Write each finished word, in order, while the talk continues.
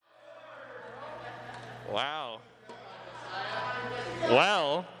Wow.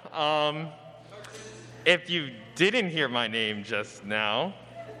 Well, if you didn't hear my name just now,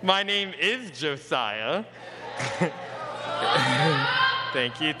 my name is Josiah.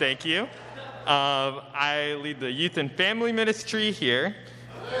 Thank you. I lead the youth and family ministry here,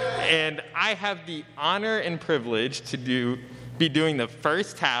 and I have the honor and privilege to be doing the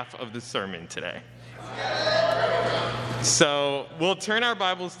first half of the sermon today. So we'll turn our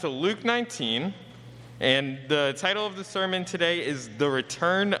Bibles to Luke 19, and the title of the sermon today is The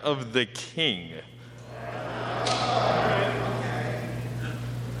Return of the King.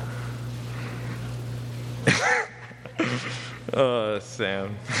 Oh,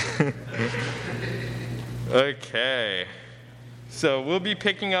 Sam. Okay. So we'll be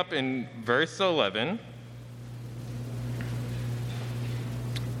picking up in verse 11.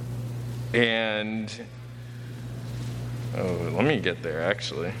 And, let me get there,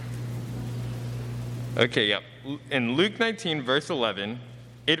 actually. Okay, yep. In Luke 19, verse 11,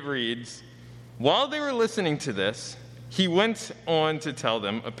 it reads, "While they were listening to this, he went on to tell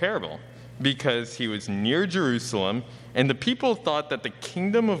them a parable, because he was near Jerusalem, and the people thought that the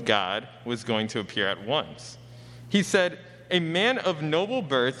kingdom of God was going to appear at once. He said, 'A man of noble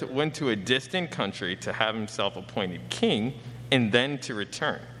birth went to a distant country to have himself appointed king, and then to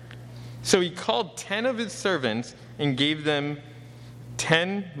return. So he called 10 of his servants and gave them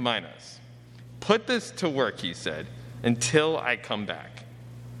 10 minas. Put this to work,' he said, 'until I come back.'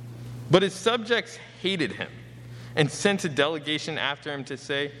 But his subjects hated him and sent a delegation after him to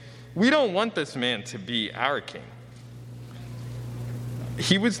say, 'We don't want this man to be our king.'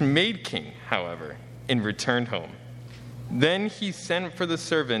 He was made king, however, and returned home. Then he sent for the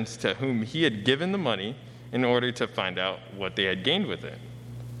servants to whom he had given the money in order to find out what they had gained with it.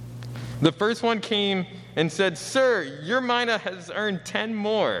 The first one came and said, 'Sir, your mina has earned 10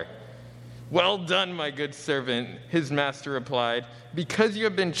 more.' 'Well done, my good servant,' his master replied. 'Because you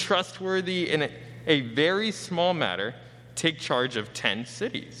have been trustworthy in a very small matter, take charge of 10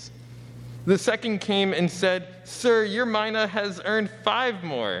 cities.' The second came and said, 'Sir, your mina has earned 5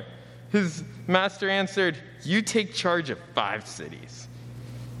 more.' His master answered, 'You take charge of 5 cities.'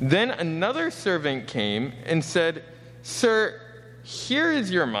 Then another servant came and said, 'Sir, here is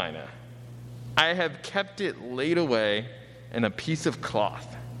your mina. I have kept it laid away in a piece of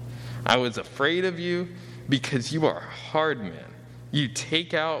cloth. I was afraid of you because you are a hard man. You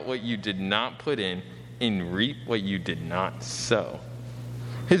take out what you did not put in and reap what you did not sow.'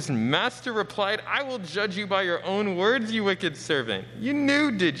 His master replied, 'I will judge you by your own words, you wicked servant. You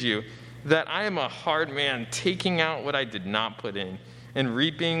knew, did you, that I am a hard man, taking out what I did not put in and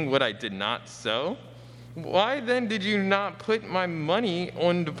reaping what I did not sow? Why then did you not put my money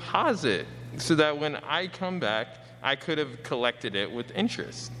on deposit, so that when I come back, I could have collected it with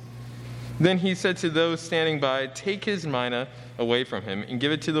interest?' Then he said to those standing by, 'Take his mina away from him and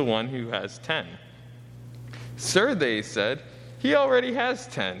give it to the one who has 10. "'Sir,' they said, 'he already has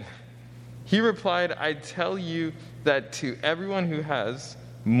 10. He replied, 'I tell you that to everyone who has,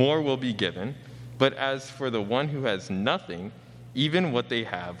 more will be given, but as for the one who has nothing, even what they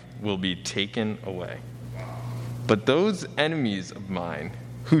have will be taken away. But those enemies of mine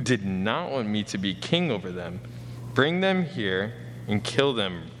who did not want me to be king over them, bring them here and kill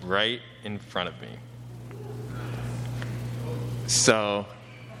them right in front of me.'" So,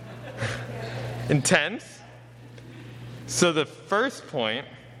 intense. So the first point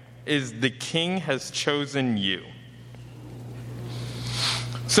is the king has chosen you.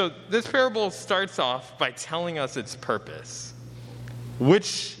 So this parable starts off by telling us its purpose,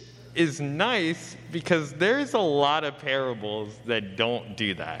 which is nice because there's a lot of parables that don't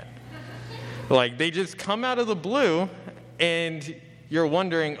do that. Like, they just come out of the blue and you're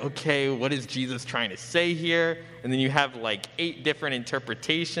wondering, okay, what is Jesus trying to say here? And then you have like 8 different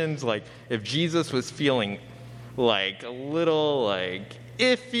interpretations. Like, if Jesus was feeling like a little like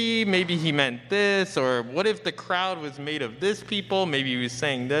iffy, maybe he meant this, or what if the crowd was made of this people, maybe he was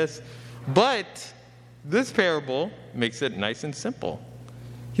saying this. But this parable makes it nice and simple.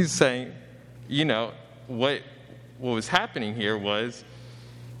 He's saying, what was happening here was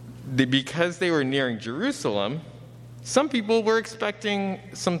because they were nearing Jerusalem, some people were expecting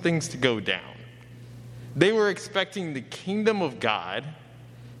some things to go down. They were expecting the kingdom of God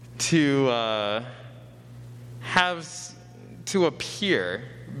to appear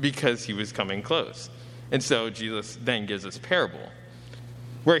because he was coming close. And so Jesus then gives this parable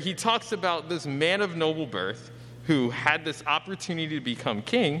where he talks about this man of noble birth who had this opportunity to become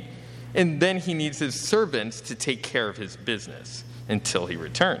king, and then he needs his servants to take care of his business until he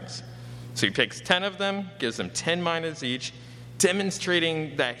returns. So he picks 10 of them, gives them 10 minas each,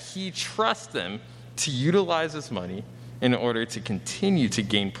 demonstrating that he trusts them to utilize this money in order to continue to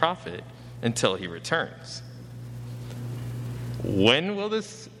gain profit until he returns. When will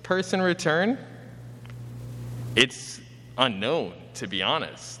this person return? It's unknown, to be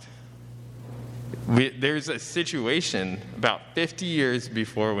honest. There's a situation about 50 years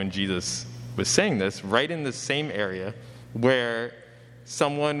before when Jesus was saying this, right in the same area, where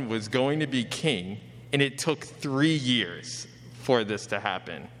someone was going to be king, and it took 3 years for this to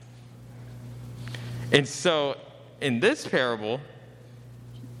happen. And so, in this parable,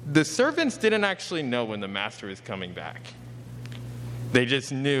 the servants didn't actually know when the master was coming back. They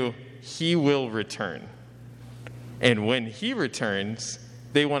just knew he will return. And when he returns,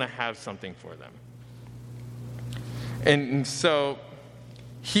 they want to have something for them. And so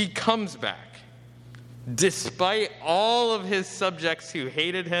he comes back. Despite all of his subjects who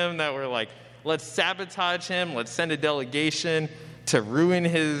hated him, that were like, let's sabotage him, let's send a delegation to ruin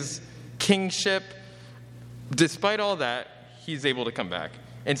his kingship. Despite all that, he's able to come back.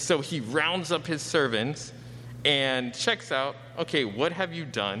 And so he rounds up his servants and checks out, okay, what have you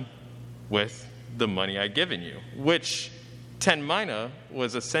done with the money I've given you? Which 10 mina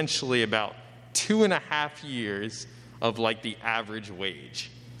was essentially about 2.5 years of like the average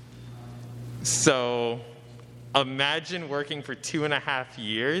wage. So imagine working for 2.5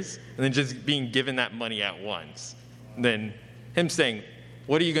 years and then just being given that money at once. And then him saying,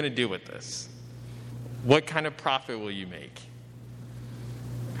 what are you going to do with this? What kind of profit will you make?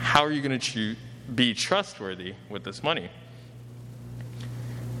 How are you going to be trustworthy with this money?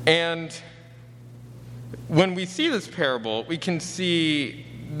 And when we see this parable, we can see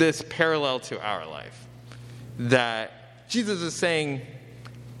this parallel to our life. That Jesus is saying,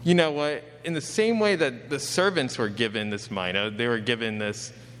 you know what? In the same way that the servants were given this mina, they were given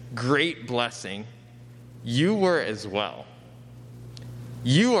this great blessing, you were as well.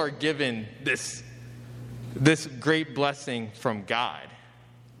 You are given this great blessing from God.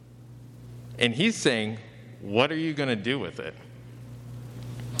 And he's saying, what are you going to do with it?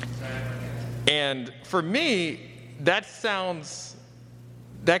 And for me, that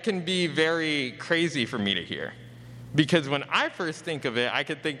can be very crazy for me to hear. Because when I first think of it, I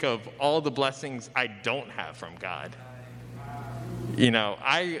could think of all the blessings I don't have from God. You know,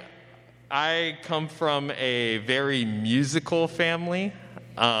 I come from a very musical family.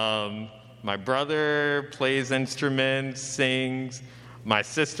 My brother plays instruments, sings. My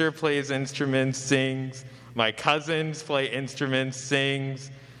sister plays instruments, sings. My cousins play instruments, sings.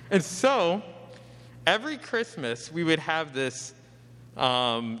 And so, every Christmas, we would have this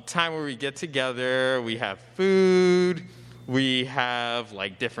time where we get together, we have food, we have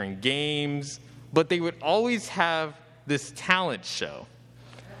like different games, but they would always have this talent show.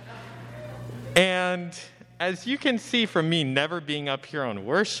 And as you can see from me never being up here on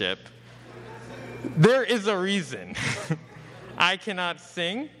worship, there is a reason. I cannot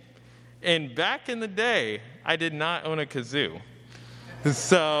sing, and back in the day, I did not own a kazoo.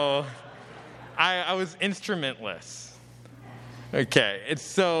 So I was instrumentless. Okay, and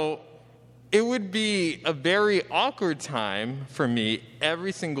so it would be a very awkward time for me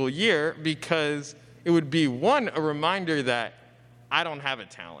every single year because it would be, one, a reminder that I don't have a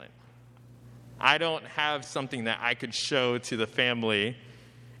talent. I don't have something that I could show to the family.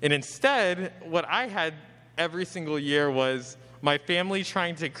 And instead, what I had every single year was my family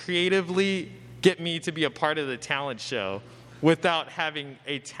trying to creatively get me to be a part of the talent show without having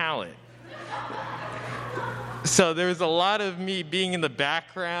a talent. So there was a lot of me being in the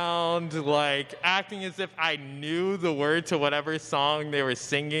background, like acting as if I knew the word to whatever song they were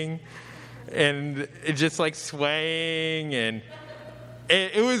singing, and it just like swaying, and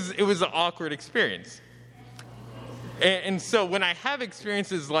it was an awkward experience. And so when I have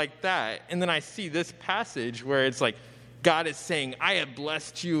experiences like that, and then I see this passage where it's like, God is saying, I have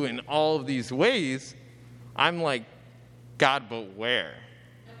blessed you in all of these ways, I'm like, God, but where?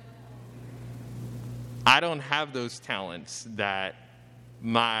 I don't have those talents that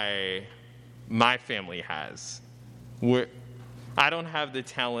my family has. I don't have the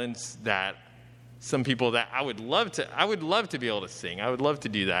talents that some people that I would love to be able to sing. I would love to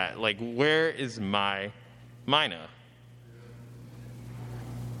do that. Like, where is my mina?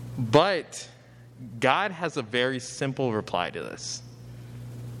 But God has a very simple reply to this.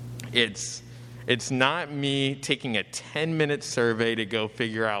 It's not me taking a 10-minute survey to go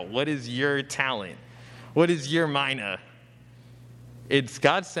figure out what is your talent, what is your mina. It's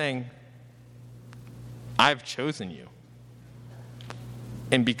God saying, I've chosen you.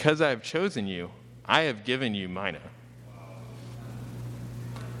 And because I've chosen you, I have given you mina.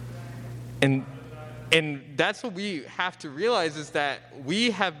 And And that's what we have to realize, is that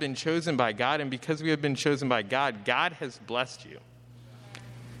we have been chosen by God, and because we have been chosen by God, God has blessed you.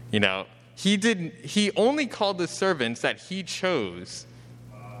 He only called the servants that he chose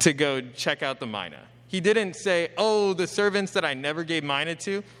to go check out the mina. He didn't say, oh, the servants that I never gave mina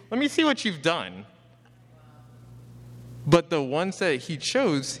to, let me see what you've done. But the ones that he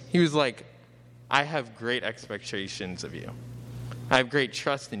chose, he was like, I have great expectations of you. I have great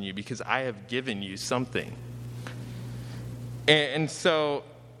trust in you because I have given you something. And so,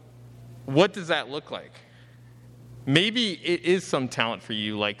 what does that look like? Maybe it is some talent for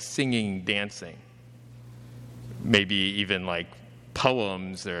you, like singing, dancing. Maybe even like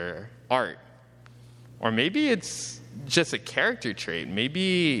poems or art. Or maybe it's just a character trait.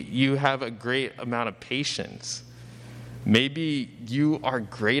 Maybe you have a great amount of patience. Maybe you are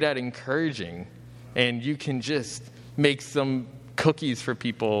great at encouraging and you can just make some cookies for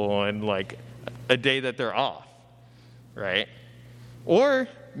people on like a day that they're off, right? Or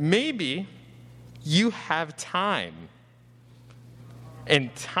maybe you have time.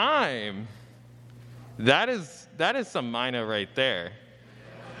 And time, that is some mina right there.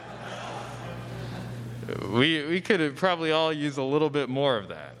 We could have probably all used a little bit more of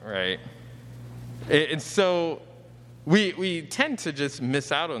that, right? And so we tend to just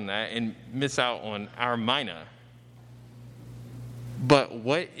miss out on that and miss out on our mina. But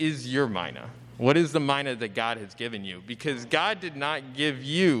what is your mina? What is the mina that God has given you? Because God did not give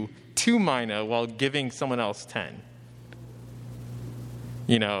you 2 mina while giving someone else 10.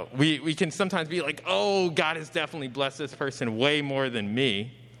 We can sometimes be like, oh, God has definitely blessed this person way more than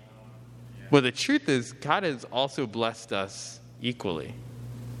me. Well, the truth is, God has also blessed us equally.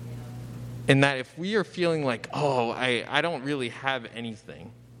 And that if we are feeling like, oh, I don't really have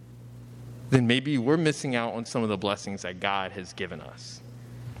anything, then maybe we're missing out on some of the blessings that God has given us.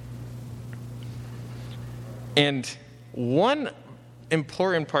 And one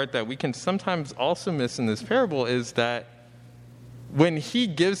important part that we can sometimes also miss in this parable is that when he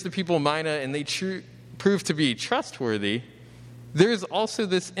gives the people mina and they prove to be trustworthy, there's also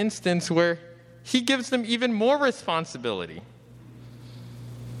this instance where he gives them even more responsibility.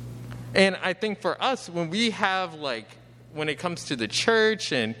 And I think for us, when it comes to the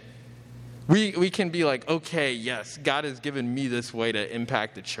church, and we can be like, okay, yes, God has given me this way to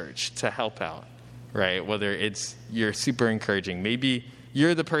impact the church, to help out, right? Whether it's you're super encouraging. Maybe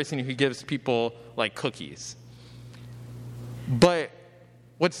you're the person who gives people like cookies. But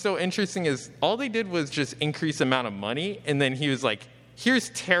what's so interesting is all they did was just increase the amount of money, and then he was like, here's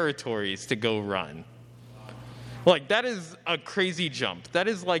territories to go run. Like, that is a crazy jump. That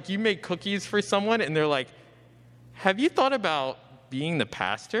is like you make cookies for someone, and they're like, have you thought about being the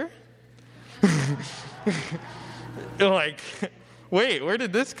pastor? Like, wait, where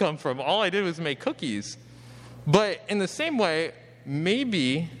did this come from? All I did was make cookies. But in the same way,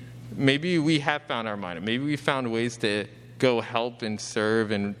 maybe we have found our mind. Maybe we found ways to go help and serve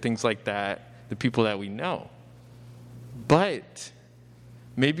and things like that, the people that we know. But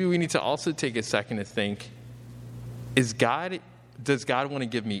maybe we need to also take a second to think, does God want to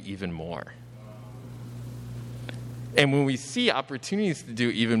give me even more? And when we see opportunities to do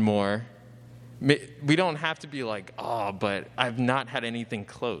even more, we don't have to be like, oh, but I've not had anything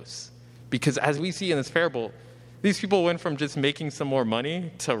close. Because as we see in this parable, these people went from just making some more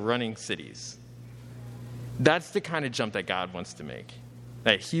money to running cities. That's the kind of jump that God wants to make.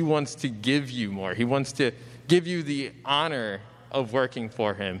 That he wants to give you more. He wants to give you the honor of working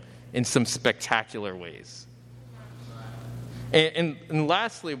for him in some spectacular ways. And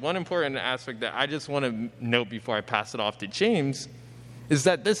lastly, one important aspect that I just want to note before I pass it off to James is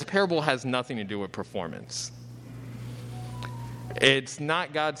that this parable has nothing to do with performance. It's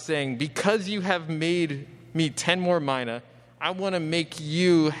not God saying, because you have made me 10 more mina, I want to make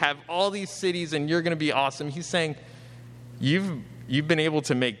you have all these cities and you're going to be awesome. He's saying, you've been able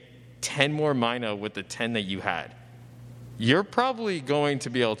to make 10 more mina with the 10 that you had. You're probably going to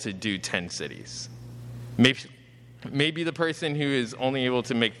be able to do 10 cities. Maybe the person who is only able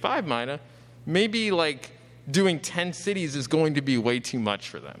to make 5 mina, maybe like doing 10 cities is going to be way too much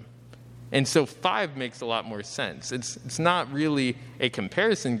for them. And so 5 makes a lot more sense. It's not really a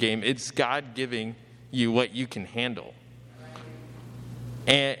comparison game. It's God giving you what you can handle.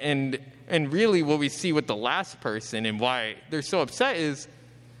 And really what we see with the last person and why they're so upset is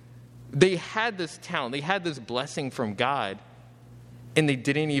they had this talent, they had this blessing from God, and they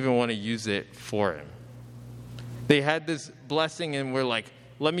didn't even want to use it for him. They had this blessing and were like,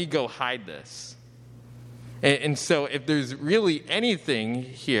 let me go hide this. And so if there's really anything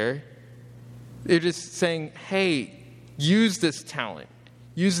here, they're just saying, hey, use this talent.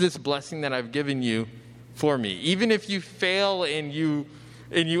 Use this blessing that I've given you for me. Even if you fail and you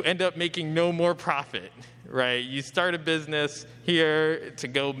end up making no more profit, right? You start a business here to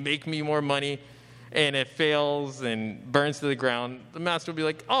go make me more money, and it fails and burns to the ground, the master will be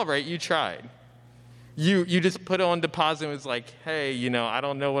like, all right, you tried. You just put on deposit and was like, hey, I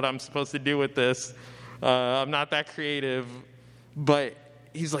don't know what I'm supposed to do with this. I'm not that creative. But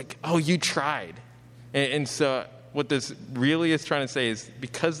he's like, oh, you tried. And so what this really is trying to say is,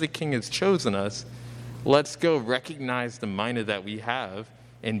 because the king has chosen us, let's go recognize the mina that we have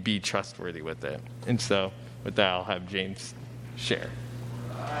and be trustworthy with it. And so with that, I'll have James share.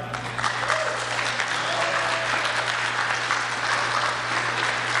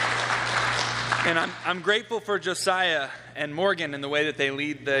 And I'm grateful for Josiah and Morgan and the way that they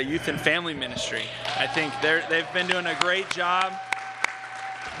lead the youth and family ministry. I think they've been doing a great job.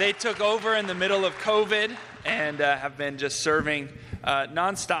 They took over in the middle of COVID and have been just serving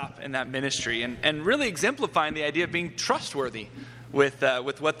nonstop in that ministry and really exemplifying the idea of being trustworthy with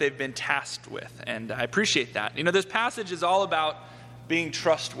what they've been tasked with. And I appreciate that. This passage is all about being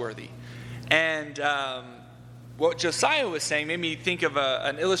trustworthy. And what Josiah was saying made me think of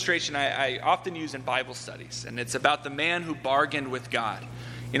an illustration I often use in Bible studies, and it's about the man who bargained with God.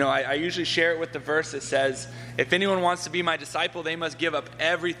 I usually share it with the verse that says, if anyone wants to be my disciple, they must give up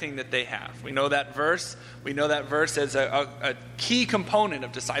everything that they have. We know that verse. We know that verse as a key component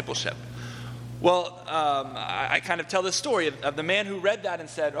of discipleship. Well, I kind of tell this story of the man who read that and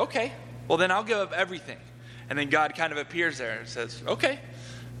said, okay, well then I'll give up everything. And then God kind of appears there and says, okay.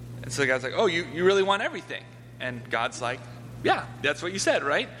 And so the guy's like, oh, you really want everything? And God's like, yeah, that's what you said,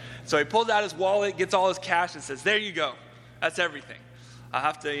 right? So he pulls out his wallet, gets all his cash, and says, there you go. That's everything. I'll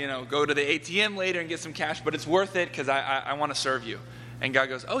have to, go to the ATM later and get some cash, but it's worth it because I want to serve you. And God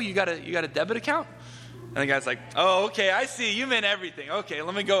goes, oh, you got a debit account? And the guy's like, oh, okay, I see. You meant everything. Okay,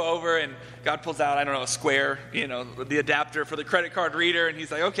 let me go over. And God pulls out, a square, the adapter for the credit card reader. And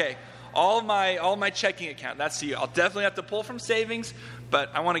he's like, okay, all my checking account, that's to you. I'll definitely have to pull from savings, but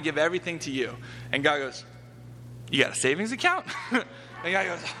I want to give everything to you. And God goes, you got a savings account? And the guy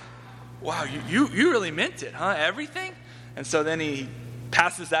goes, wow, you really meant it, huh? Everything? And so then he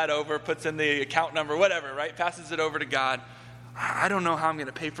passes that over, puts in the account number, whatever, right? Passes it over to God. I don't know how I'm going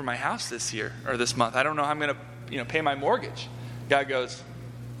to pay for my house this year or this month. I don't know how I'm going to, pay my mortgage. God goes,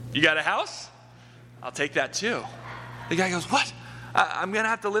 you got a house? I'll take that too. The guy goes, what? I'm going to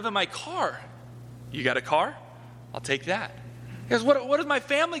have to live in my car. You got a car? I'll take that. He goes, what is my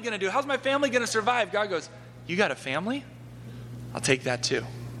family going to do? How's my family going to survive? God goes, you got a family? I'll take that too.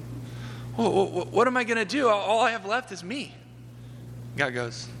 What am I going to do? All I have left is me. God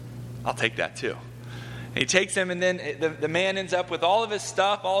goes, I'll take that too. And he takes him, and then the man ends up with all of his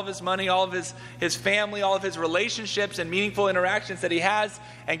stuff, all of his money, all of his family, all of his relationships and meaningful interactions that he has.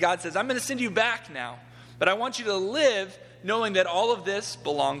 And God says, I'm going to send you back now, but I want you to live knowing that all of this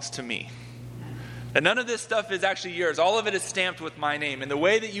belongs to me. That none of this stuff is actually yours. All of it is stamped with my name. And the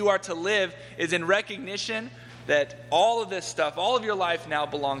way that you are to live is in recognition that all of this stuff, all of your life now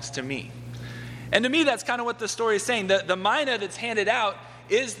belongs to me. And to me, that's kind of what the story is saying. The mina that's handed out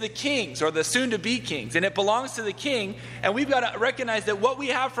is the king's, or the soon-to-be king's. And it belongs to the king. And we've got to recognize that what we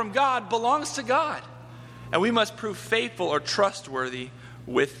have from God belongs to God. And we must prove faithful or trustworthy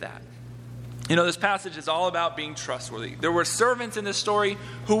with that. This passage is all about being trustworthy. There were servants in this story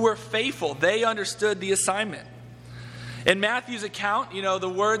who were faithful. They understood the assignment. In Matthew's account, the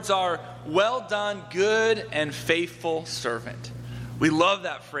words are, well done, good and faithful servant. We love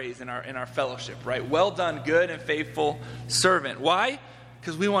that phrase in our fellowship, right? Well done, good and faithful servant. Why?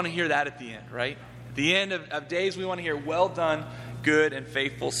 Because we want to hear that at the end, right? At the end of days, we want to hear, well done, good and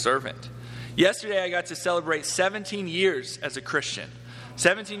faithful servant. Yesterday, I got to celebrate 17 years as a Christian.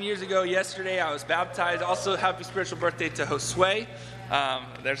 17 years ago, yesterday, I was baptized. Also, happy spiritual birthday to Josue.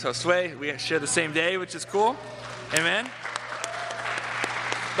 There's Josue. We share the same day, which is cool. Amen.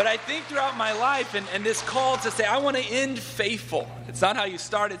 But I think throughout my life, and this call to say, I want to end faithful. It's not how you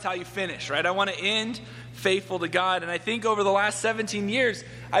start, it's how you finish, right? I want to end faithful to God. And I think over the last 17 years,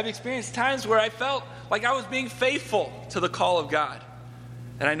 I've experienced times where I felt like I was being faithful to the call of God.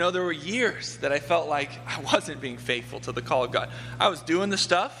 And I know there were years that I felt like I wasn't being faithful to the call of God. I was doing the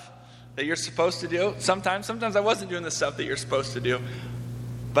stuff that you're supposed to do. Sometimes I wasn't doing the stuff that you're supposed to do.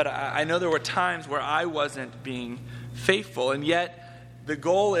 But I know there were times where I wasn't being faithful. And yet, the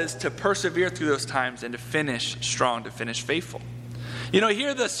goal is to persevere through those times and to finish strong, to finish faithful.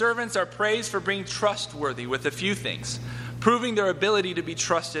 Here the servants are praised for being trustworthy with a few things, proving their ability to be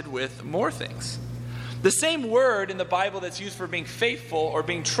trusted with more things. The same word in the Bible that's used for being faithful or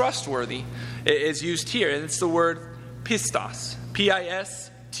being trustworthy is used here, and it's the word pistos,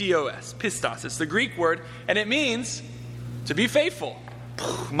 P-I-S-T-O-S. pistos. It's the Greek word, and it means to be faithful.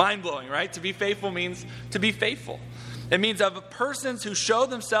 Mind-blowing, right? To be faithful means to be faithful. It means of persons who show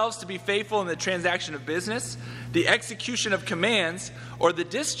themselves to be faithful in the transaction of business, the execution of commands, or the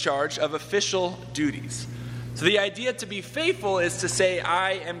discharge of official duties. So the idea to be faithful is to say,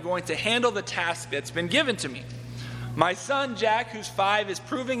 I am going to handle the task that's been given to me. My son, Jack, who's 5, is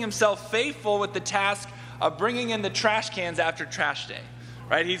proving himself faithful with the task of bringing in the trash cans after trash day.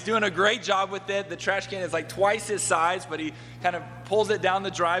 Right? He's doing a great job with it. The trash can is like twice his size, but he kind of pulls it down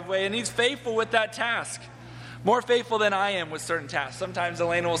the driveway, and he's faithful with that task. More faithful than I am with certain tasks. Sometimes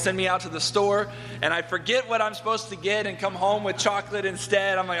Elena will send me out to the store, and I forget what I'm supposed to get and come home with chocolate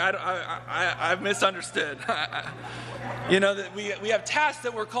instead. I'm like, I've misunderstood. That we have tasks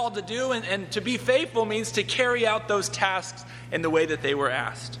that we're called to do, and to be faithful means to carry out those tasks in the way that they were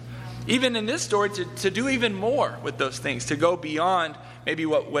asked. Even in this story, to do even more with those things, to go beyond maybe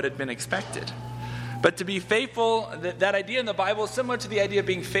what had been expected. But to be faithful, that idea in the Bible is similar to the idea of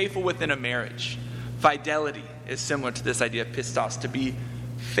being faithful within a marriage. Fidelity is similar to this idea of pistos, to be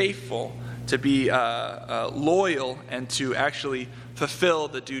faithful, to be loyal, and to actually fulfill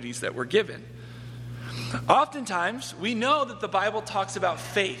the duties that were given. Oftentimes, we know that the Bible talks about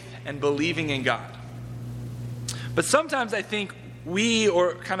faith and believing in God. But sometimes I think we,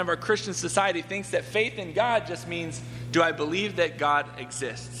 or kind of our Christian society, thinks that faith in God just means, do I believe that God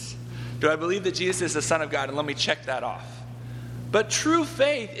exists? Do I believe that Jesus is the Son of God? And let me check that off. But true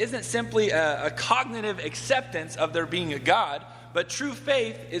faith isn't simply a cognitive acceptance of there being a God, but true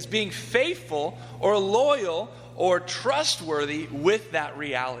faith is being faithful or loyal or trustworthy with that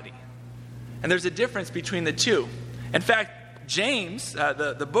reality. And there's a difference between the two. In fact, James,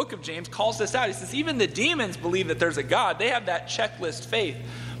 the book of James, calls this out. He says, even the demons believe that there's a God. They have that checklist faith.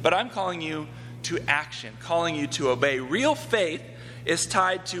 But I'm calling you to action, calling you to obey. Real faith is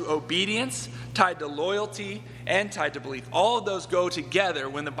tied to obedience, tied to loyalty, and tied to belief. All of those go together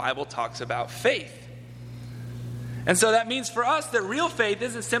when the Bible talks about faith. And so that means for us that real faith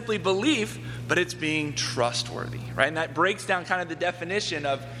isn't simply belief, but it's being trustworthy, right? And that breaks down kind of the definition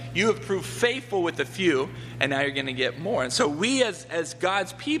of you have proved faithful with a few, and now you're going to get more. And so we as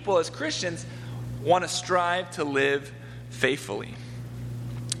God's people, as Christians, want to strive to live faithfully.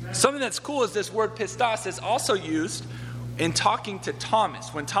 Something that's cool is this word pistos is also used in talking to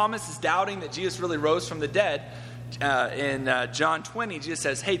Thomas. When Thomas is doubting that Jesus really rose from the dead, in John 20, Jesus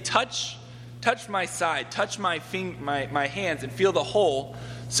says, hey, touch my side, touch my hands, and feel the hole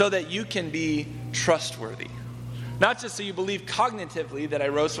so that you can be trustworthy. Not just so you believe cognitively that I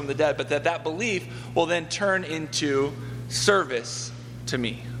rose from the dead, but that belief will then turn into service to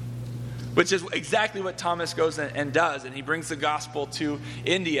me. Which is exactly what Thomas goes and does. And he brings the gospel to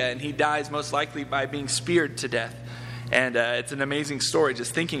India, and he dies most likely by being speared to death. And it's an amazing story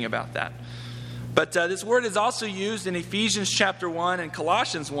just thinking about that. But this word is also used in Ephesians chapter 1 and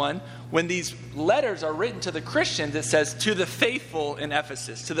Colossians 1. When these letters are written to the Christians, it says, to the faithful in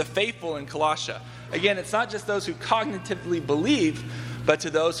Ephesus, to the faithful in Colossia. Again, it's not just those who cognitively believe, but to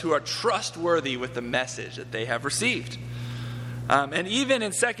those who are trustworthy with the message that they have received. And even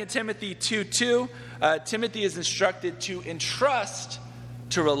in 2 Timothy 2:2, Timothy is instructed to entrust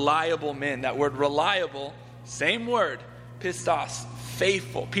to reliable men. That word reliable, same word, pistos,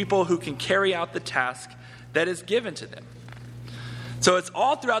 faithful, people who can carry out the task that is given to them. So it's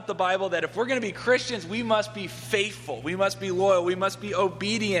all throughout the Bible that if we're going to be Christians, we must be faithful, we must be loyal, we must be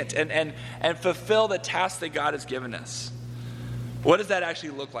obedient and fulfill the task that God has given us. What does that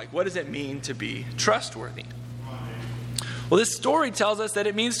actually look like? What does it mean to be trustworthy? Well, this story tells us that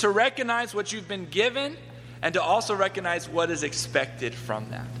it means to recognize what you've been given and to also recognize what is expected from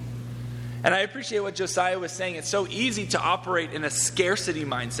that. And I appreciate what Josiah was saying. It's so easy to operate in a scarcity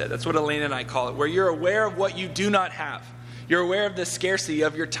mindset. That's what Elena and I call it, where you're aware of what you do not have. You're aware of the scarcity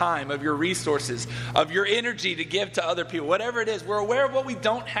of your time, of your resources, of your energy to give to other people. Whatever it is, we're aware of what we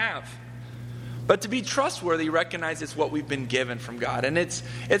don't have. But to be trustworthy recognizes what we've been given from God. And it's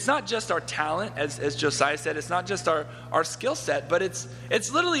not just our talent, as Josiah said. It's not just our skill set, but it's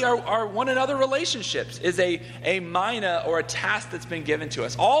literally our one another relationships is a mina or a task that's been given to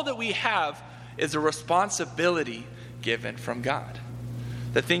us. All that we have is a responsibility given from God.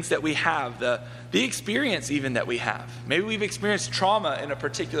 The things that we have, the experience even that we have. Maybe we've experienced trauma in a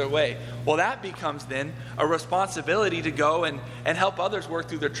particular way. Well, that becomes then a responsibility to go and help others work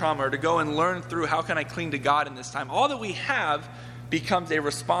through their trauma, or to go and learn through how can I cling to God in this time. All that we have becomes a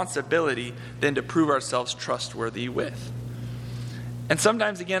responsibility then to prove ourselves trustworthy with. And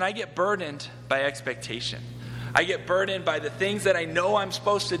sometimes, again, I get burdened by expectation. I get burdened by the things that I know I'm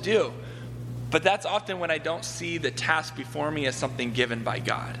supposed to do. But that's often when I don't see the task before me as something given by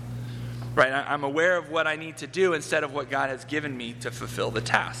God. Right? I'm aware of what I need to do instead of what God has given me to fulfill the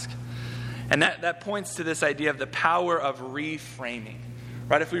task. And that points to this idea of the power of reframing.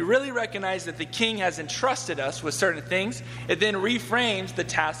 Right? If we really recognize that the king has entrusted us with certain things, it then reframes the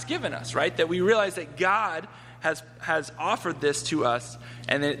task given us, right? That we realize that God has offered this to us,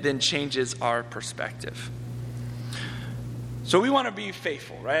 and it then changes our perspective. So we want to be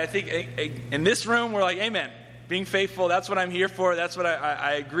faithful, right? I think in this room, we're like, amen. Being faithful, that's what I'm here for. That's what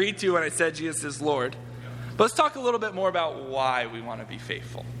I agreed to when I said Jesus is Lord. But let's talk a little bit more about why we want to be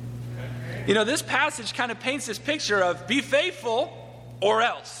faithful. You know, this passage kind of paints this picture of be faithful or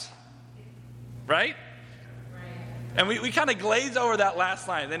else, right? And we kind of glaze over that last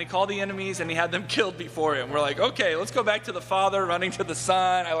line. Then he called the enemies and he had them killed before him. We're like, okay, let's go back to the Father running to the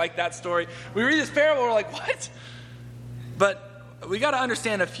Son. I like that story. We read this parable, we're like, what? But we got to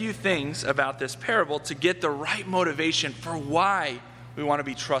understand a few things about this parable to get the right motivation for why we want to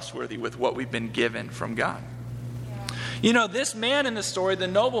be trustworthy with what we've been given from God. You know, this man in the story, the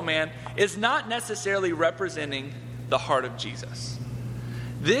nobleman, is not necessarily representing the heart of Jesus.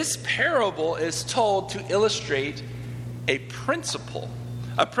 This parable is told to illustrate a principle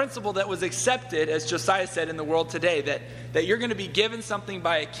that was accepted, as Josiah said, in the world today, that you're going to be given something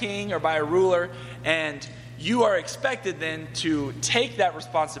by a king or by a ruler, and you are expected then to take that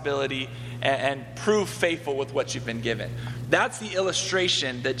responsibility and prove faithful with what you've been given. That's the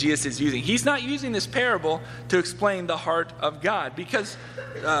illustration that Jesus is using. He's not using this parable to explain the heart of God, because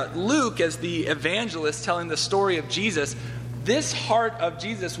Luke, as the evangelist telling the story of Jesus, this heart of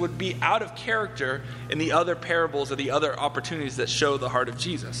Jesus would be out of character in the other parables or the other opportunities that show the heart of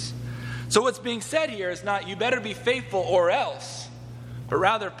Jesus. So what's being said here is not, you better be faithful or else, but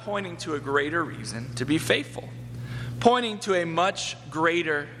rather pointing to a greater reason to be faithful. Pointing to a much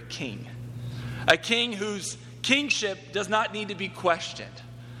greater king. A king whose kingship does not need to be questioned.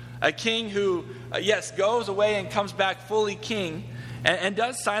 A king who, yes, goes away and comes back fully king, and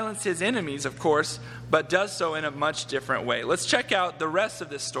does silence his enemies, of course, but does so in a much different way. Let's check out the rest of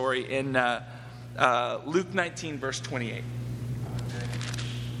this story in Luke 19, verse 28.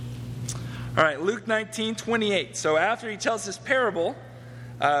 All right, Luke 19, 28. So after he tells this parable,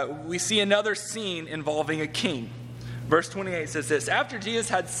 we see another scene involving a king. Verse 28 says this: After Jesus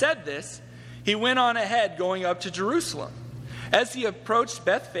had said this, he went on ahead, going up to Jerusalem. As he approached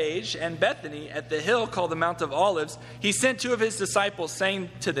Bethphage and Bethany at the hill called the Mount of Olives, he sent two of his disciples, saying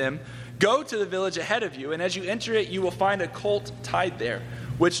to them, Go to the village ahead of you, and as you enter it, you will find a colt tied there,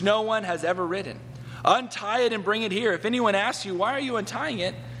 which no one has ever ridden. Untie it and bring it here. If anyone asks you, Why are you untying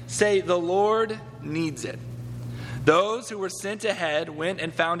it? Say, The Lord needs it. Those who were sent ahead went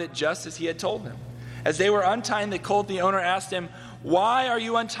and found it just as he had told them. As they were untying the colt, the owner asked him, Why are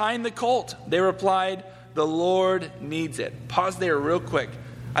you untying the colt? They replied, The Lord needs it. Pause there real quick.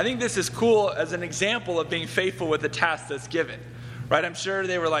 I think this is cool as an example of being faithful with the task that's given. Right? I'm sure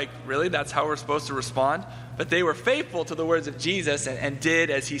they were like, really? That's how we're supposed to respond? But they were faithful to the words of Jesus and did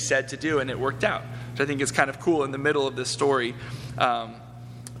as he said to do, and it worked out. Which I think is kind of cool in the middle of this story.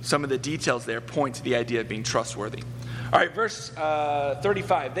 Some of the details there point to the idea of being trustworthy. All right, verse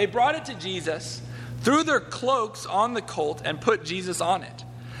 35. They brought it to Jesus, threw their cloaks on the colt, and put Jesus on it.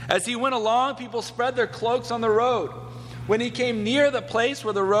 As he went along, people spread their cloaks on the road. When he came near the place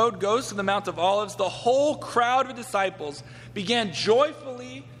where the road goes to the Mount of Olives, the whole crowd of disciples began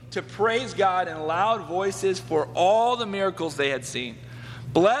joyfully to praise God in loud voices for all the miracles they had seen.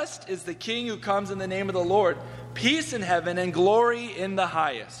 Blessed is the King who comes in the name of the Lord. Peace in heaven and glory in the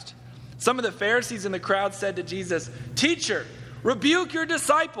highest. Some of the Pharisees in the crowd said to Jesus, Teacher, rebuke your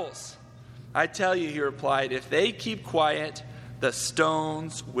disciples. I tell you, he replied, if they keep quiet, the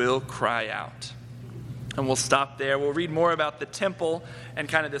stones will cry out. And we'll stop there. We'll read more about the temple and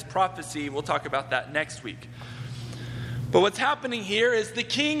kind of this prophecy. We'll talk about that next week. But what's happening here is the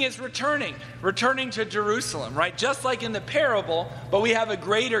king is returning to Jerusalem, right? Just like in the parable, but we have a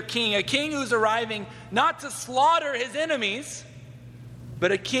greater king, a king who's arriving not to slaughter his enemies,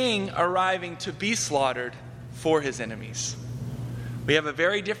 but a king arriving to be slaughtered for his enemies. We have a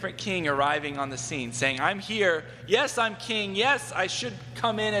very different king arriving on the scene, saying, I'm here. Yes, I'm king. Yes, I should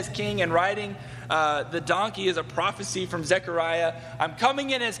come in as king, and riding the donkey is a prophecy from Zechariah. I'm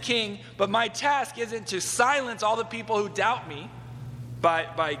coming in as king, but my task isn't to silence all the people who doubt me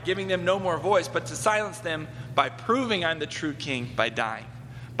by giving them no more voice, but to silence them by proving I'm the true king by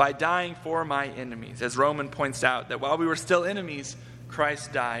dying for my enemies. As Roman points out, that while we were still enemies,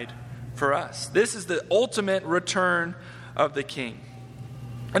 Christ died for us. This is the ultimate return of the king.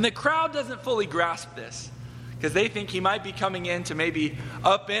 And the crowd doesn't fully grasp this, because they think he might be coming in to maybe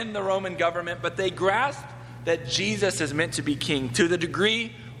upend the Roman government, but they grasp that Jesus is meant to be king to the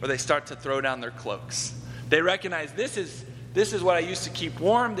degree where they start to throw down their cloaks. They recognize this is what I used to keep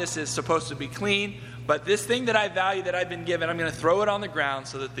warm, this is supposed to be clean, but this thing that I value, that I've been given, I'm going to throw it on the ground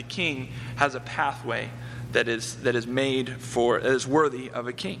so that the king has a pathway that is worthy of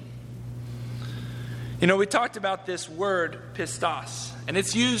a king. You know, we talked about this word pistos, and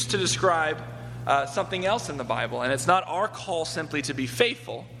it's used to describe something else in the Bible, and it's not our call simply to be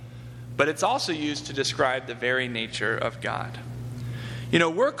faithful, but it's also used to describe the very nature of God. You know,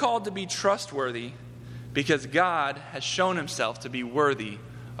 we're called to be trustworthy because God has shown himself to be worthy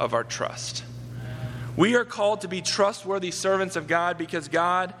of our trust. We are called to be trustworthy servants of God because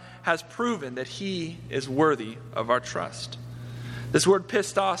God has proven that he is worthy of our trust. This word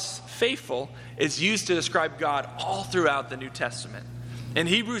pistos, faithful, is used to describe God all throughout the New Testament. In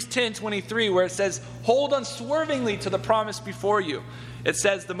Hebrews 10:23, where it says, hold unswervingly to the promise before you, it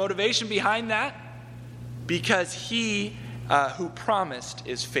says the motivation behind that, because he who promised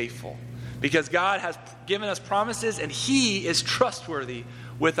is faithful. Because God has given us promises and he is trustworthy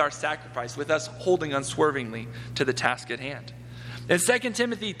with our sacrifice, with us holding unswervingly to the task at hand. In 2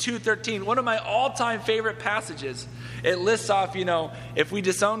 Timothy 2:13, one of my all-time favorite passages, it lists off, if we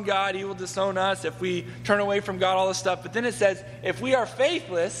disown God, he will disown us. If we turn away from God, all this stuff. But then it says, if we are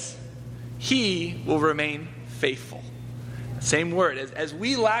faithless, he will remain faithful. Same word. As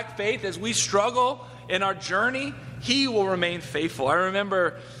we lack faith, as we struggle in our journey, he will remain faithful. I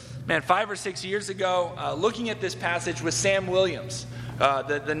remember, 5 or 6 years ago, looking at this passage with Sam Williams.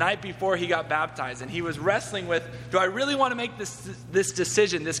 The night before he got baptized, and he was wrestling with, do I really want to make this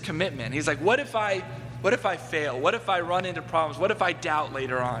decision, this commitment? He's like, what if I fail? What if I run into problems? What if I doubt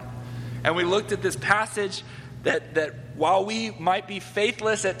later on? And we looked at this passage that while we might be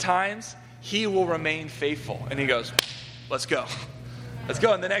faithless at times, he will remain faithful. And he goes, let's go. Let's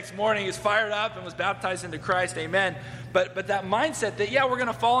go. And the next morning he's fired up and was baptized into Christ. Amen. But that mindset that, we're going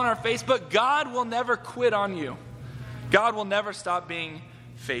to fall on our face, but God will never quit on you. God will never stop being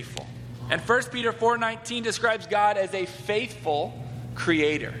faithful. And 1 Peter 4:19 describes God as a faithful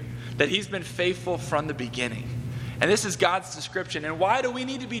creator, that he's been faithful from the beginning. And this is God's description. And why do we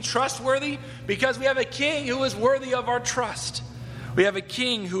need to be trustworthy? Because we have a king who is worthy of our trust. We have a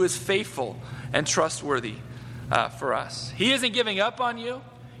king who is faithful and trustworthy for us. He isn't giving up on you.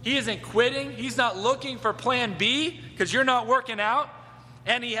 He isn't quitting. He's not looking for plan B because you're not working out.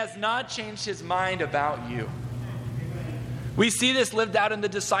 And he has not changed his mind about you. We see this lived out in the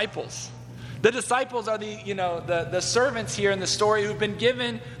disciples. The disciples are the servants here in the story who've been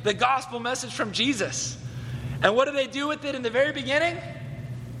given the gospel message from Jesus. And what do they do with it in the very beginning?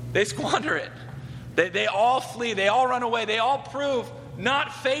 They squander it. They all flee. They all run away. They all prove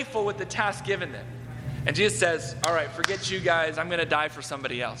not faithful with the task given them. And Jesus says, all right, forget you guys. I'm going to die for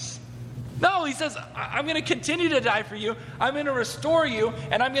somebody else. No, he says, I'm going to continue to die for you. I'm going to restore you.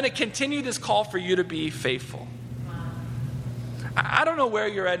 And I'm going to continue this call for you to be faithful. I don't know where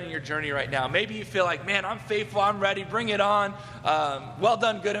you're at in your journey right now. Maybe you feel like, man, I'm faithful, I'm ready, bring it on. Well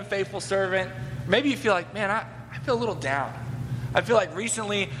done, good and faithful servant. Maybe you feel like, man, I feel a little down. I feel like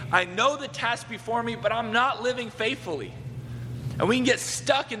recently I know the task before me, but I'm not living faithfully. And we can get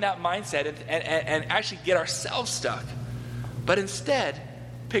stuck in that mindset and actually get ourselves stuck. But instead,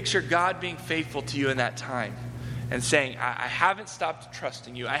 picture God being faithful to you in that time. And saying, I haven't stopped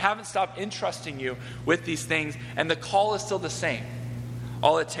trusting you. I haven't stopped entrusting you with these things. And the call is still the same.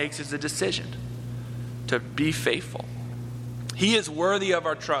 All it takes is a decision to be faithful. He is worthy of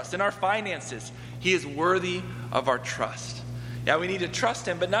our trust. In our finances, he is worthy of our trust. Yeah, we need to trust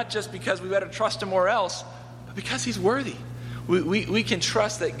him, but not just because we better trust him or else, but because he's worthy. We can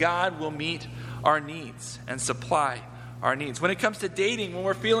trust that God will meet our needs and supply our needs. When it comes to dating, when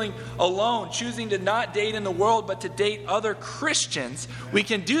we're feeling alone, choosing to not date in the world, but to date other Christians, we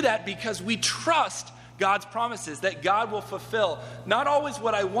can do that because we trust God's promises that God will fulfill not always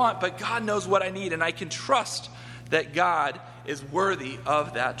what I want, but God knows what I need. And I can trust that God is worthy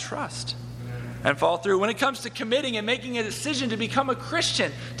of that trust and fall through. When it comes to committing and making a decision to become a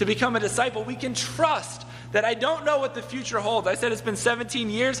Christian, to become a disciple, we can trust that I don't know what the future holds. I said it's been 17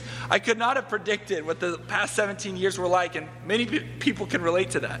 years. I could not have predicted what the past 17 years were like, and many people can relate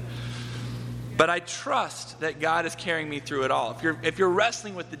to that. But I trust that God is carrying me through it all. If you're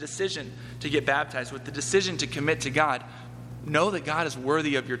wrestling with the decision to get baptized, with the decision to commit to God, know that God is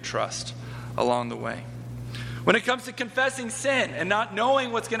worthy of your trust along the way. When it comes to confessing sin and not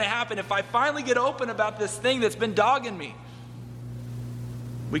knowing what's going to happen, if I finally get open about this thing that's been dogging me,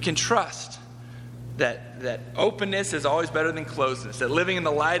 we can trust that openness is always better than closedness, that living in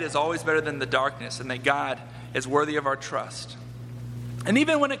the light is always better than the darkness, and that God is worthy of our trust. And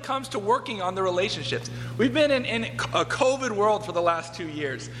even when it comes to working on the relationships, we've been in a COVID world for the last 2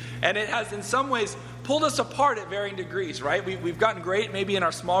 years, and it has in some ways pulled us apart at varying degrees, right? We've gotten great maybe in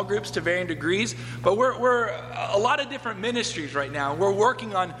our small groups to varying degrees, but we're a lot of different ministries right now. We're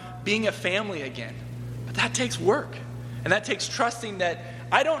working on being a family again. But that takes work, and that takes trusting that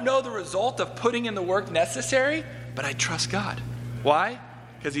I don't know the result of putting in the work necessary, but I trust God. Why?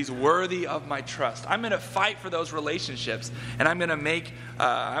 Because he's worthy of my trust. I'm going to fight for those relationships, and I'm going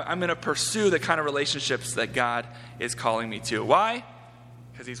to pursue the kind of relationships that God is calling me to. Why?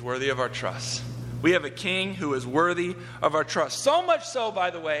 Because he's worthy of our trust. We have a king who is worthy of our trust. So much so, by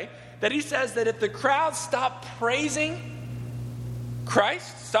the way, that he says that if the crowd stop praising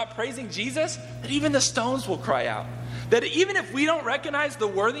Christ, stop praising Jesus, that even the stones will cry out. That even if we don't recognize the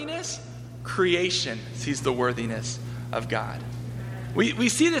worthiness, creation sees the worthiness of God. We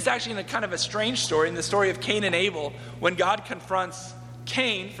see this actually in a kind of a strange story, in the story of Cain and Abel. When God confronts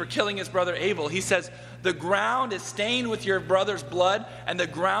Cain for killing his brother Abel, he says, the ground is stained with your brother's blood, and the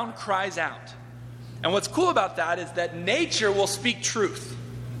ground cries out. And what's cool about that is that nature will speak truth.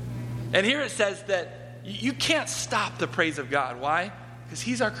 And here it says that you can't stop the praise of God. Why? Because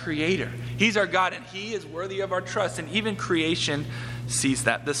he's our creator. He's our God, and he is worthy of our trust. And even creation sees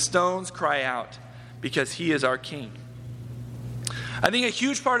that. The stones cry out because he is our king. I think a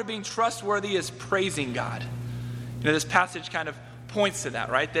huge part of being trustworthy is praising God. This passage kind of points to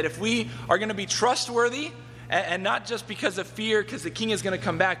that, right? That if we are going to be trustworthy, and not just because of fear, because the king is going to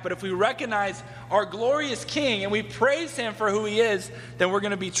come back, but if we recognize our glorious king and we praise him for who he is, then we're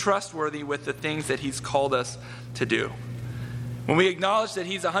going to be trustworthy with the things that he's called us to do. When we acknowledge that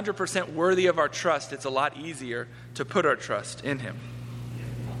he's 100% worthy of our trust, it's a lot easier to put our trust in him.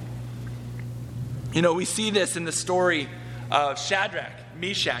 We see this in the story of Shadrach,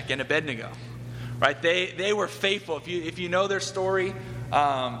 Meshach, and Abednego. Right? They were faithful. If you know their story,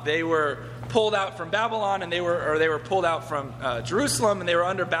 they were pulled out from Babylon, and they were pulled out from Jerusalem, and they were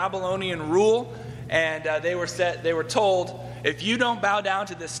under Babylonian rule. And they were told, if you don't bow down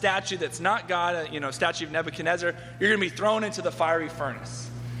to this statue that's not God, statue of Nebuchadnezzar, you're going to be thrown into the fiery furnace.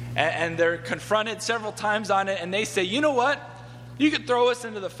 And they're confronted several times on it, and they say, you know what? You could throw us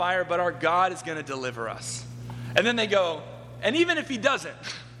into the fire, but our God is going to deliver us. And then they go, and even if he doesn't,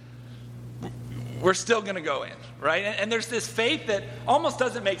 we're still going to go in, right? And there's this faith that almost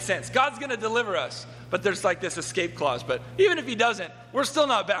doesn't make sense. God's going to deliver us, but there's like this escape clause. But even if he doesn't, we're still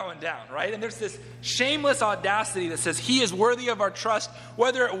not bowing down, right? And there's this shameless audacity that says he is worthy of our trust,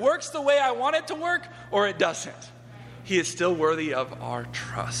 whether it works the way I want it to work or it doesn't. He is still worthy of our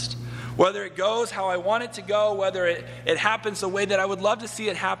trust. Whether it goes how I want it to go, whether it happens the way that I would love to see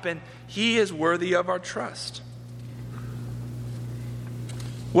it happen, he is worthy of our trust.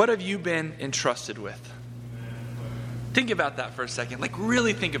 What have you been entrusted with? Think about that for a second.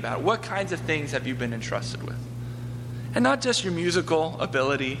 Really think about it. What kinds of things have you been entrusted with? And not just your musical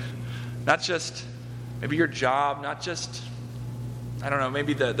ability, not just maybe your job, not just,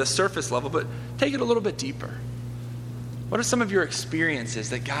 maybe the surface level, but take it a little bit deeper. What are some of your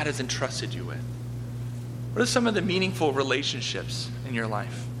experiences that God has entrusted you with? What are some of the meaningful relationships in your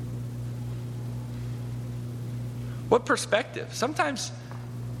life? What perspective? Sometimes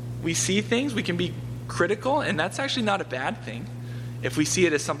we see things, we can be critical, and that's actually not a bad thing if we see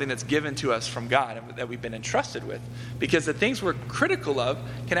it as something that's given to us from God and that we've been entrusted with. Because the things we're critical of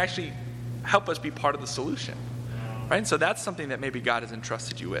can actually help us be part of the solution. Right? And so that's something that maybe God has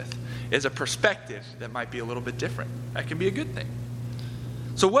entrusted you with, is a perspective that might be a little bit different. That can be a good thing.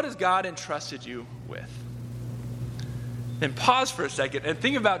 So what has God entrusted you with? Then pause for a second and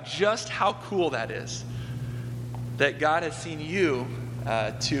think about just how cool that is. That God has seen you,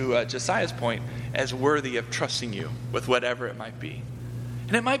 to Josiah's point, as worthy of trusting you with whatever it might be.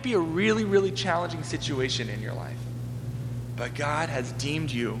 And it might be a really, really challenging situation in your life. But God has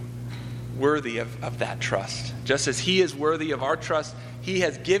deemed you worthy of that trust. Just as he is worthy of our trust, he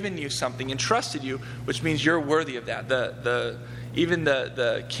has given you something and trusted you, which means you're worthy of that. Even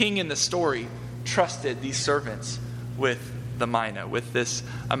the king in the story trusted these servants with the mina, with this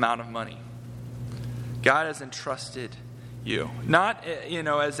amount of money. God has entrusted you. Not,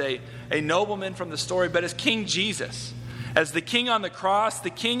 as a nobleman from the story, but as King Jesus. As the king on the cross,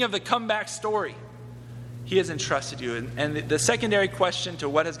 the king of the comeback story. He has entrusted you. And the secondary question to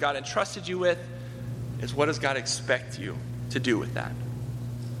what has God entrusted you with is, what does God expect you to do with that?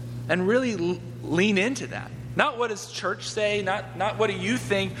 And really lean into that. Not what does church say, not what do you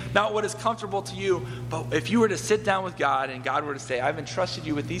think, not what is comfortable to you, but if you were to sit down with God and God were to say, I've entrusted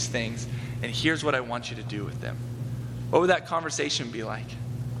you with these things, and here's what I want you to do with them. What would that conversation be like?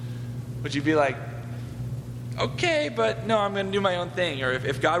 Would you be like, okay, but no, I'm going to do my own thing? Or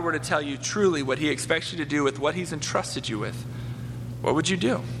if God were to tell you truly what he expects you to do with what he's entrusted you with, what would you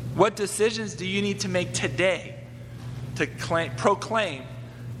do? What decisions do you need to make today to proclaim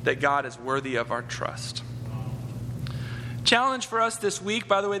that God is worthy of our trust? Challenge for us this week,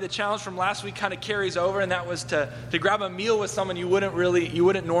 by the way, the challenge from last week kind of carries over, and that was to grab a meal with someone you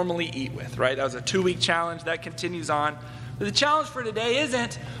wouldn't normally eat with, right? That was a 2-week challenge. That continues on. But the challenge for today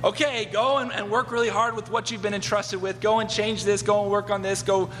isn't, okay, go and work really hard with what you've been entrusted with. Go and change this. Go and work on this.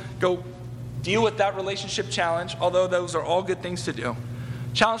 Go deal with that relationship challenge, although those are all good things to do.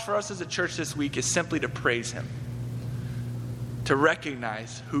 Challenge for us as a church this week is simply to praise him, to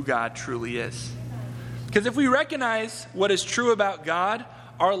recognize who God truly is. Because if we recognize what is true about God,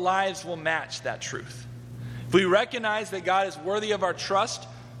 our lives will match that truth. If we recognize that God is worthy of our trust,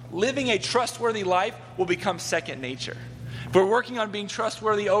 living a trustworthy life will become second nature. If we're working on being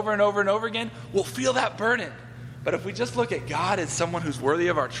trustworthy over and over and over again, we'll feel that burden. But if we just look at God as someone who's worthy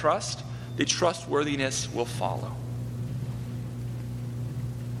of our trust, the trustworthiness will follow.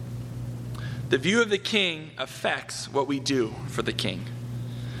 The view of the king affects what we do for the king.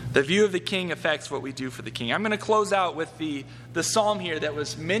 The view of the king affects what we do for the king. I'm going to close out with the psalm here that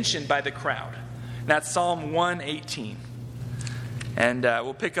was mentioned by the crowd. And that's Psalm 118. And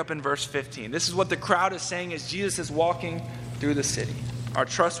we'll pick up in verse 15. This is what the crowd is saying as Jesus is walking through the city. Our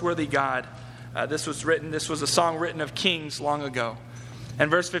trustworthy God. This was a song written of kings long ago.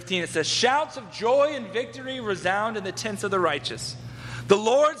 And verse 15 it says, "Shouts of joy and victory resound in the tents of the righteous. The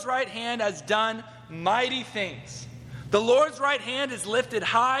Lord's right hand has done mighty things. The Lord's right hand is lifted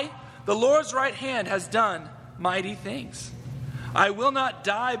high. The Lord's right hand has done mighty things. I will not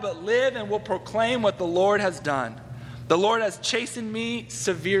die but live and will proclaim what the Lord has done. The Lord has chastened me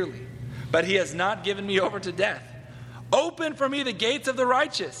severely, but he has not given me over to death. Open for me the gates of the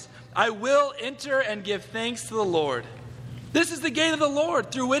righteous. I will enter and give thanks to the Lord. This is the gate of the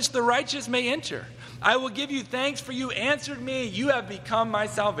Lord through which the righteous may enter. I will give you thanks, for you answered me. You have become my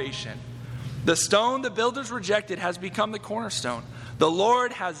salvation. The stone the builders rejected has become the cornerstone. The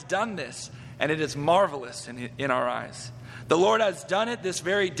Lord has done this, and it is marvelous in our eyes. The Lord has done it this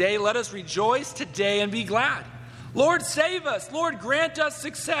very day. Let us rejoice today and be glad. Lord, save us. Lord, grant us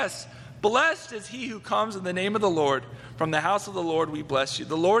success. Blessed is he who comes in the name of the Lord. From the house of the Lord we bless you.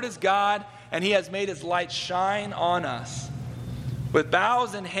 The Lord is God, and he has made his light shine on us. With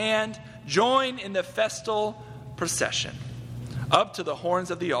boughs in hand, join in the festal procession up to the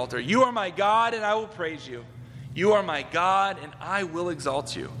horns of the altar. You are my God, and I will praise you. You are my God, and I will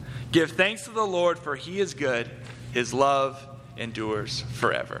exalt you. Give thanks to the Lord, for he is good. His love endures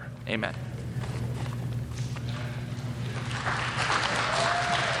forever. Amen.